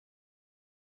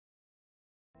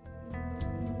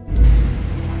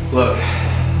Look,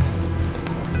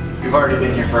 we've already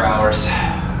been here for hours.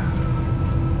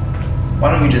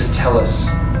 Why don't you just tell us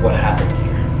what happened here?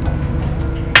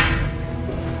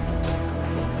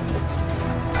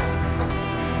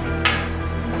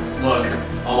 Look,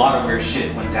 a lot of weird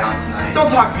shit went down tonight. Don't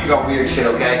talk to me about weird shit,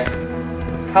 okay?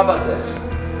 How about this?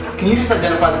 Can you just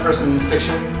identify the person in this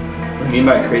picture? What do you mean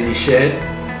by crazy shit?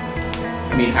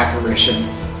 I mean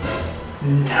apparitions.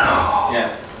 No.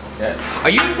 Yes. Are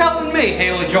you telling me,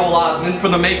 Haley Joel Osment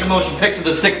from the major motion picture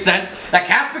The Sixth Sense, that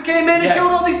Casper came in and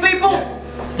killed all these people?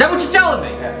 Yes. Is that what you're telling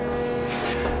me? Yes.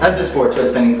 How's this for a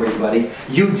twist ending for you, buddy?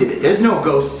 You did it. There's no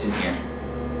ghosts in here.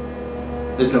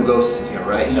 There's no ghosts in here,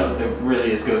 right? No, there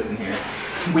really is ghosts in here.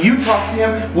 Will you talk to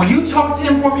him? Will you talk to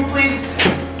him for me, please?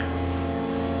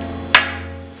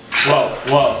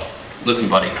 Whoa. Listen,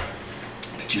 buddy.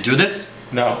 Did you do this?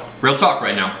 No. Real talk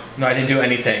right now. No, I didn't do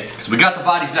anything. Because we got the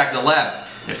bodies back in the lab.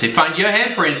 If they find your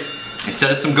handprints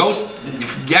instead of some ghost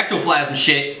ectoplasm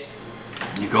shit,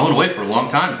 you're going away for a long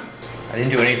time. I didn't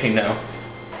do anything, no.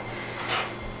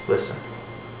 Listen.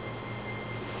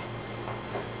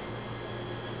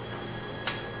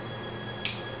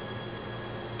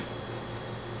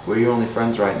 We're your only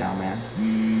friends right now, man.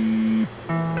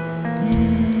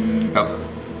 Oh.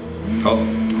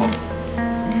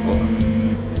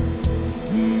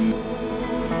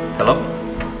 Hello?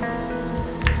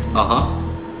 Uh-huh.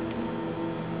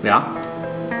 Yeah?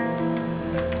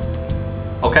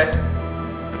 Okay.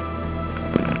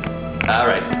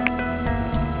 Alright.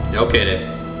 Okay then.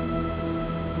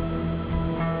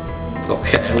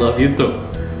 Okay, I love you too.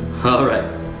 Alright.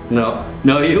 No,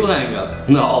 you hang up.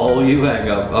 No, you hang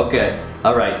up. Okay.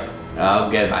 Alright.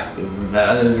 Okay, bye.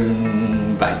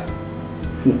 Bye.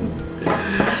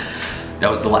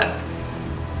 That was the lab.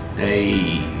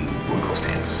 They were ghost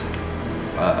hands.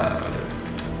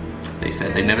 They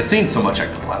said they'd never seen so much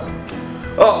ectoplasm.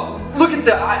 Oh, look at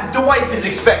the wife is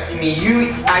expecting me.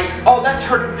 Oh, that's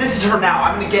her. This is her now.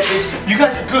 I'm gonna get this. You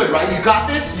guys are good, right? You got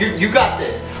this? You got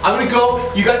this. I'm gonna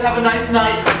go. You guys have a nice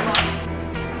night.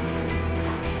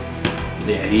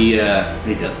 Yeah,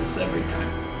 he does this every time.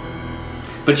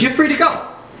 But you're free to go.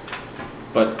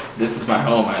 But this is my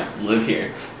home. I live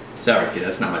here. Sorry, kid,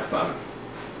 that's not my department.